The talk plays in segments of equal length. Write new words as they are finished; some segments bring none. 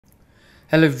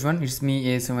Hello everyone, it's me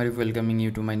Arif welcoming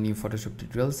you to my new Photoshop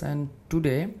tutorials. And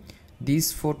today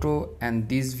this photo and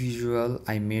this visual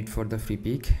I made for the free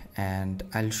pick, and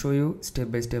I'll show you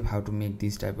step by step how to make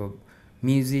this type of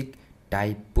music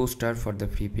type poster for the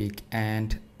free pick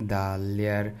and the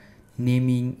layer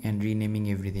naming and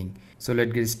renaming everything. So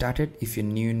let's get started. If you're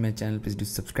new in my channel, please do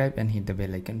subscribe and hit the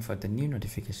bell icon for the new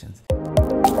notifications.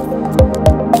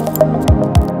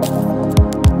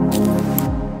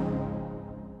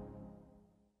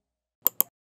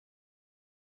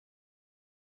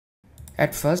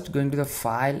 At first, going to the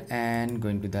file and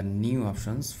going to the new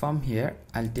options. From here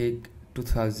I'll take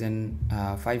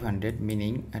 2500,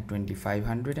 meaning at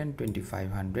 2500 and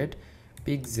 2500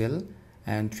 pixel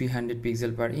and 300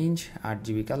 pixel per inch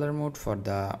RGB color mode for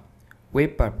the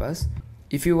web purpose.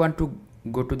 If you want to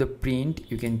go to the print,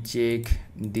 you can check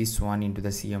this one into the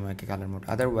CMYK color mode.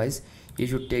 Otherwise you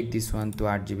should take this one to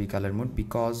RGB color mode,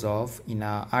 because of in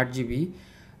a RGB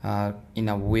in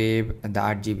a web the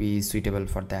RGB is suitable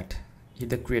for that. Hit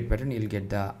the create button, you'll get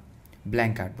the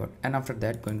blank artboard. And after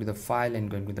that, going to the file and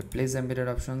going to the place embedded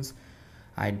options,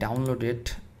 I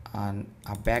downloaded on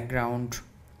a background.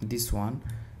 This one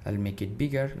I'll make it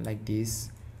bigger like this,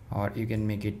 or you can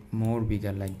make it more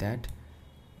bigger like that.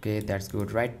 Okay, that's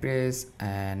good. Right press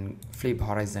and flip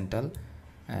horizontal,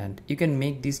 and you can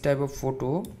make this type of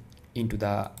photo into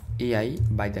the AI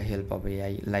by the help of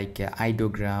AI like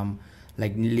ideogram,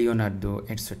 like Leonardo,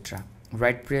 etc.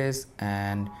 Right press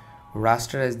and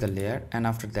rasterize the layer, and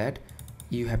after that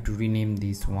you have to rename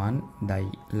this one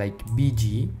like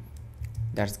BG.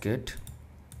 That's good.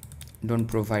 Don't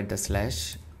provide the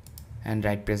slash, and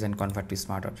right press and convert to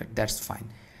smart object. That's fine.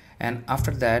 And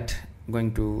after that,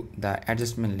 going to the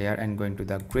adjustment layer and going to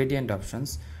the gradient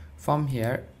options. From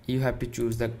here you have to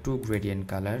choose the two gradient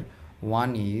color.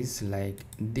 One is like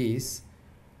this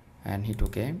and hit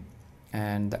OK,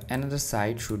 and the another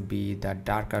side should be the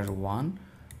darker one,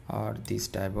 or this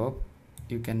type of,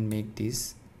 you can make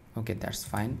this. Okay, that's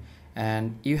fine.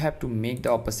 And you have to make the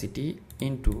opacity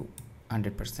into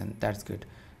 100%. That's good,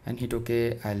 and hit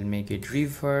OK. I'll make it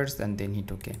reverse and then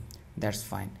hit OK. That's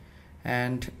fine.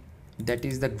 And that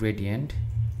is the gradient.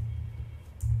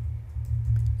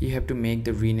 You have to make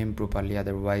the rename properly,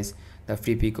 otherwise the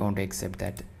free pick won't accept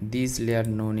that. This layer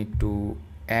no need to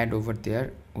add over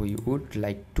there, we would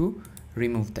like to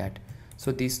remove that.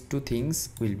 So these two things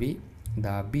will be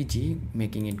the BG,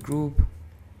 making it group,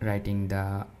 writing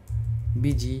the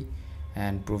BG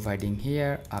and providing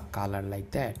here a color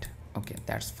like that. Okay,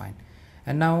 that's fine.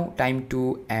 And now time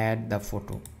to add the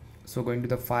photo. So going to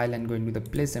the file and going to the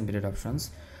place embedded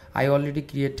options, I already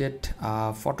created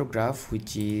a photograph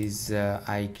which is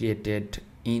I created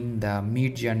in the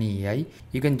Midjourney AI.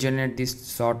 You can generate this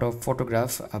sort of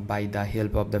photograph by the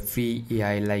help of the free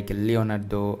AI like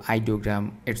Leonardo,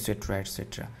 ideogram, etc,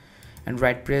 etc. And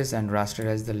right press and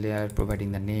rasterize the layer,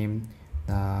 providing the name,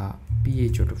 the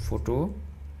PHO to photo.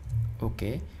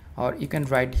 Okay, or you can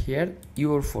write here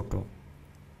your photo,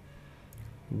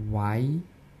 YOUR,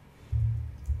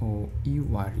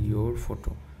 your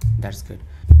photo. That's good.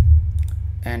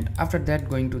 And after that,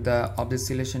 going to the object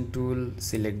selection tool,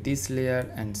 select this layer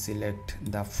and select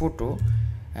the photo,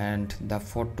 and the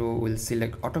photo will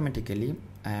select automatically.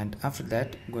 And after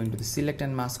that, going to the select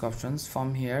and mask options.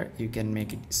 From here you can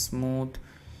make it smooth,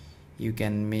 you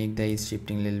can make the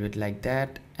shifting a little bit like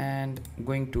that, and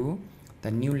going to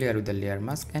the new layer with the layer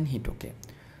mask and hit OK,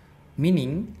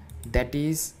 meaning that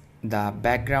is the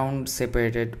background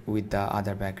separated with the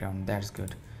other background. That's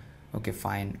good. Okay,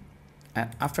 fine.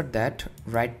 And after that,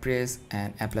 right press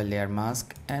and apply layer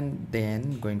mask, and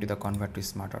then going to the convert to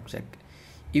smart object.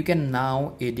 You can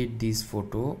now edit this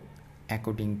photo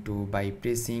according to by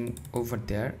pressing over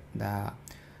there the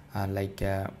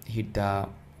hit the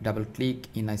double click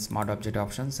in a smart object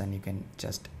options, and you can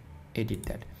just edit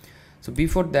that. So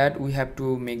before that, we have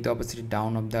to make the opacity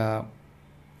down of the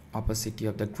opacity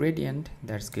of the gradient.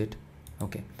 That's good.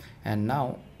 Okay, and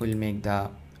now we'll make the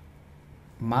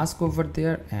mask over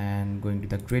there and going to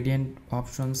the gradient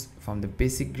options. From the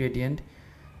basic gradient,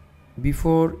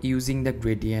 before using the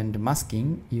gradient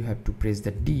masking, you have to press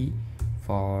the D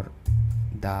for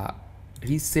the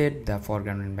reset the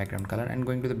foreground and background color, and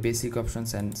going to the basic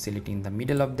options and selecting the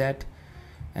middle of that.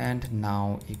 And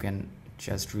now you can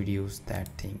just reduce that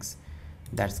things.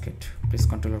 That's good. Press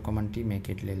Ctrl or Command T, make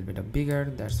it a little bit of bigger.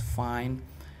 That's fine.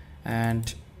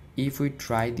 And if we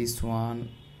try this one,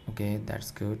 okay,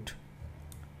 that's good.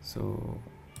 So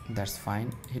that's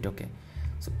fine. Hit OK.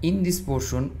 So in this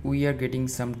portion we are getting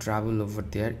some trouble over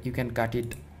there. You can cut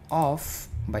it off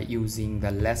by using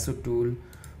the lasso tool.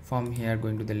 From here,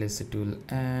 going to the lasso tool,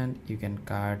 and you can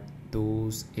cut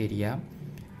those area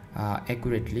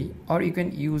accurately, or you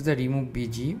can use the remove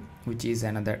BG, which is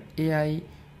another AI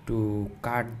to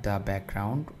cut the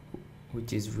background,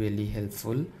 which is really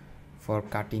helpful for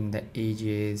cutting the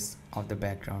edges of the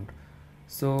background.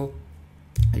 So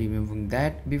removing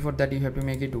that, before that you have to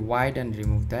make it white and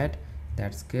remove that.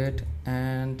 That's good.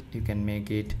 And you can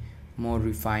make it more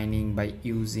refining by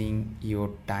using your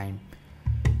time.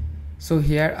 So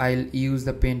here I'll use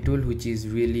the pen tool, which is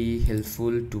really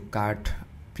helpful to cut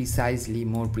precisely,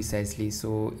 more precisely.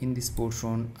 So in this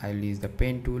portion I'll use the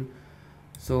pen tool.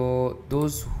 So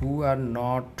those who are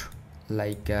not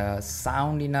like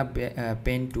sound in a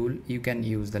pen tool, you can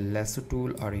use the lasso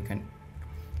tool, or you can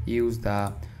use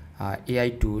the AI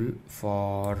tool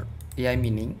for AI,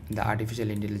 meaning the artificial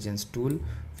intelligence tool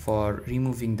for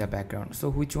removing the background. So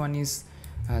which one is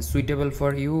suitable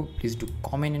for you? Please do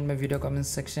comment in my video comment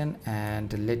section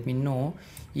and let me know.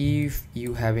 If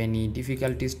you have any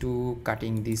difficulties to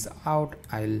cutting this out,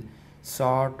 I'll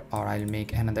sort or I'll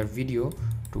make another video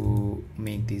to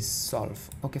make this solve.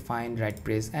 Okay, fine. Right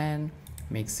press and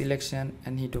make selection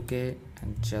and hit OK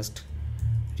and just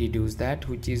reduce that,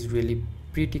 which is really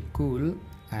pretty cool.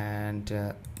 And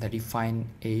the refine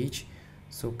edge,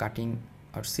 so cutting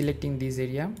or selecting this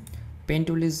area. Pen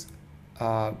tool is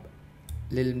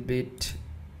little bit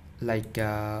like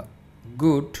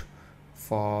good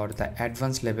for the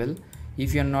advanced level.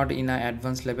 If you're not in an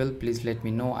advanced level, please let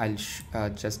me know. I'll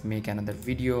just make another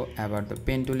video about the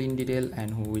pen tool in detail,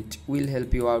 and which will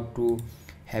help you out to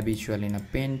habitual in a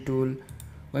pen tool.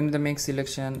 Going to the make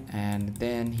selection and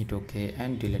then hit OK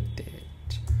and delete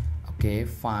it. Okay,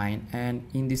 fine. And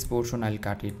in this portion I'll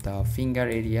cut it the finger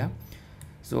area.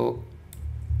 So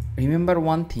remember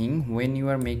one thing, when you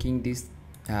are making this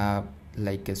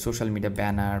like a social media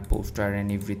banner, poster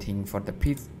and everything for the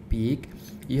peak,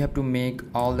 you have to make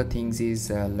all the things is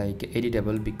like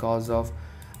editable, because of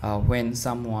when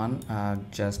someone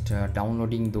just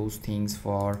downloading those things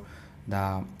for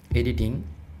the editing,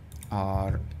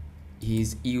 or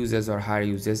his users or her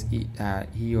users,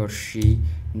 he or she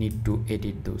need to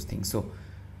edit those things. So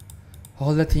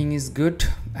all the thing is good.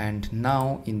 And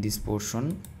now in this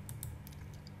portion,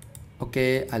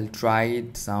 okay, I'll try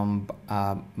some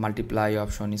multiply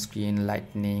option, screen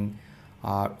lightning,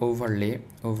 or overlay.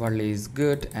 Overlay is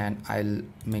good, and I'll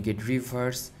make it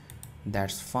reverse.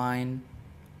 That's fine.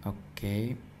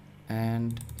 Okay,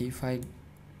 and if I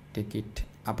take it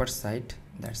upper side,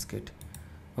 that's good.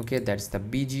 Okay, that's the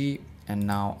BG. And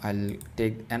now I'll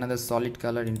take another solid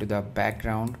color into the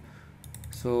background.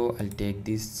 So I'll take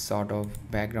this sort of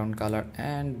background color,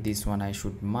 and this one I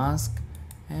should mask,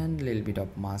 and a little bit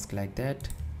of mask like that.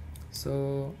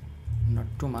 So not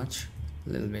too much,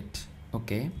 a little bit.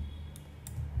 Okay,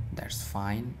 that's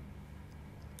fine.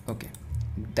 Okay,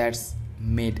 that's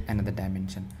made another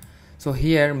dimension. So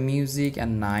here music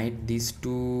and night, these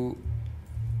two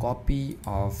copy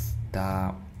of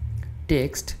the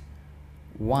text.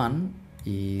 One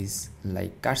is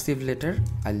like cursive letter.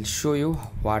 I'll show you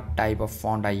what type of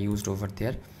font I used over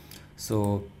there.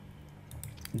 So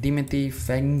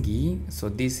𝐷𝐭, so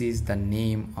this is the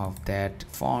name of that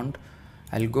font.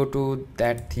 I'll go to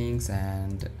that things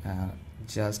and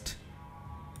just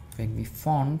𝐷𝐭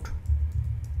font.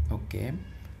 Okay,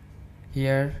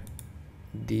 here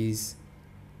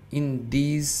in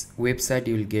this website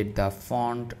you will get the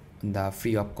font, the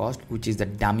free of cost, which is the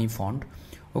dummy font.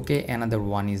 Okay, another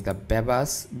one is the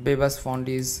𝐵𝐵𝐵𝐵 font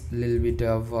is a little bit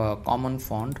of a common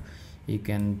font. You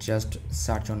can just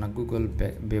search on a Google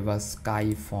𝐵𝐵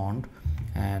Sky font,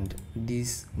 and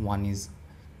this one is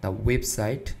the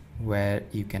website where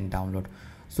you can download.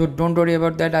 So don't worry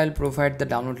about that, I'll provide the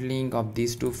download link of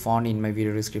these two font in my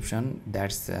video description.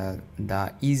 That's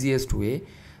the easiest way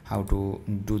how to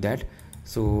do that.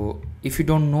 So if you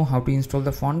don't know how to install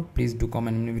the font, please do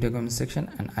comment in the video comment section,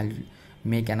 and I'll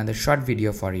make another short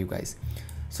video for you guys.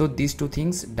 So these two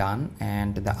things done,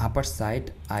 and the upper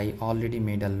side I already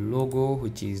made a logo,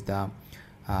 which is the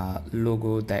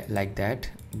logo that like that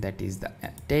is the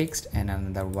text, and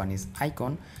another one is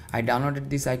icon. I downloaded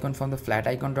this icon from the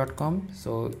flaticon.com.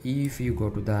 so if you go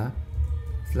to the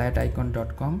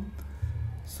flaticon.com,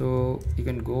 so you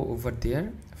can go over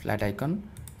there, flat icon.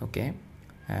 Okay,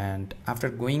 and after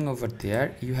going over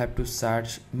there you have to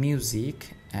search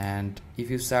music, and if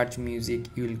you search music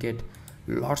you will get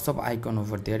lots of icon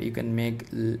over there. You can make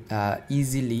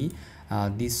easily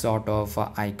this sort of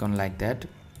icon like that.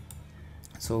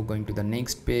 So going to the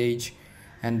next page,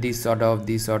 and this sort of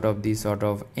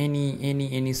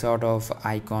any sort of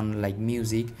icon like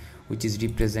music, which is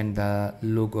represent the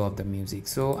logo of the music.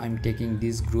 So I'm taking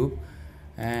this group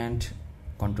and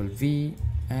Ctrl V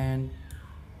and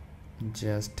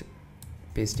just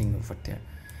pasting over there.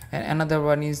 And another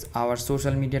one is our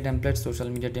social media template. Social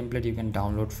media template you can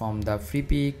download from the free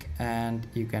pick, and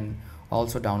you can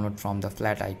also download from the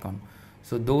flat icon.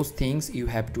 So those things you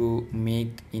have to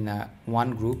make in a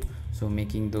one group. So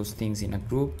making those things in a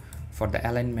group for the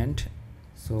alignment,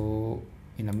 so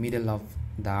in the middle of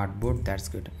the artboard, that's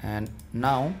good. And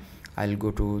now I'll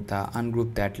go to the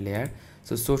ungroup that layer.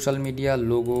 So social media,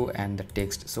 logo, and the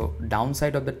text. So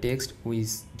downside of the text we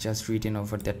just written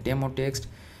over the demo text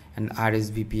and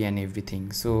RSVP and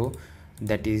everything. So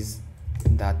that is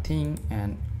the thing,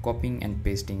 and copying and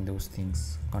pasting those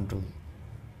things. Control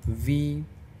V,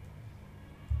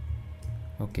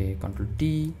 okay, Control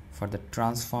T for the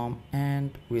transform,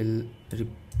 and we'll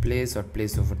replace or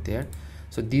place over there.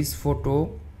 So this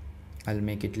photo I'll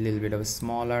make it a little bit of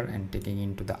smaller and taking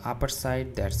into the upper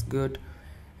side, that's good.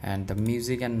 And the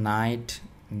music and night,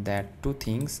 that two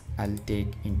things I'll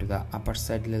take into the upper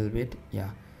side a little bit,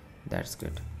 yeah, that's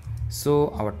good. So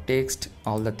our text,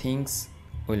 all the things,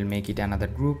 we'll make it another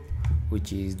group,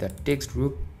 which is the text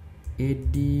group.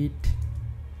 Edit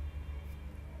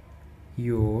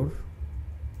your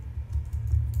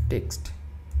text,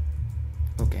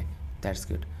 okay, that's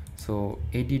good. So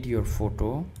edit your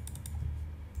photo,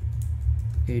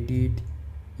 edit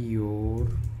your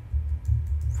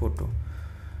photo.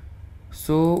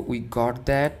 So we got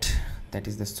that, that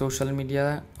is the social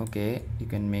media. Okay, you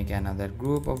can make another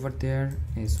group over there,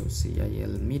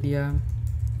 social media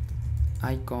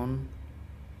icon,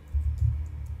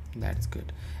 that's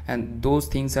good. And those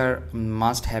things are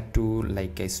must have to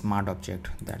like a smart object,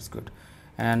 that's good.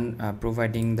 And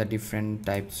providing the different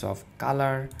types of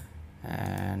color,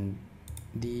 and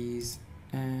these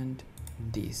and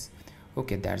these,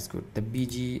 okay, that's good. The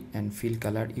BG and fill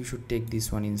color, you should take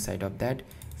this one inside of that.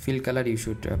 Fill color you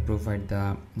should provide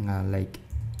the like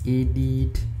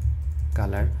edit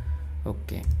color,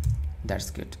 okay, that's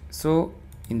good. So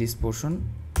in this portion,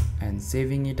 and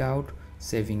saving it out,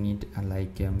 saving it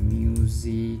like a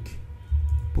music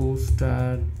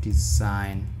poster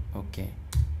design, okay,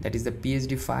 that is the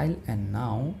PSD file. And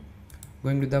now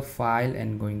going to the file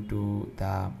and going to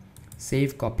the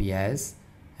save copy as,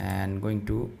 and going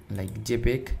to like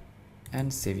JPEG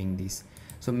and saving this.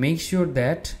 So make sure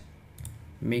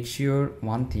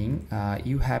one thing,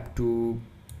 you have to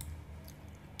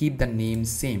keep the name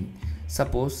same.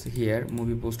 Suppose here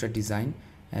movie poster design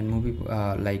and movie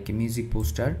like music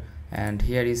poster, and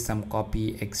here is some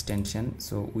copy extension,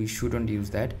 so we shouldn't use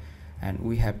that, and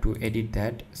we have to edit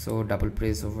that. So double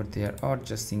press over there or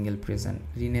just single press and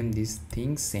rename these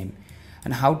things same.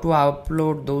 And how to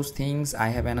upload those things, I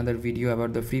have another video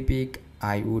about the free pick.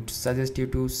 I would suggest you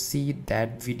to see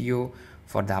that video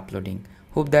for the uploading.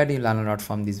 Hope that you learn a lot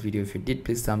from this video. If you did,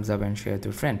 please thumbs up and share with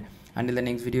your friend. Until the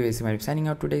next video, 𝐷𝐶 Arif signing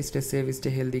out today. Stay safe, stay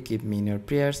healthy, keep me in your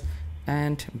prayers,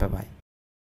 and bye bye.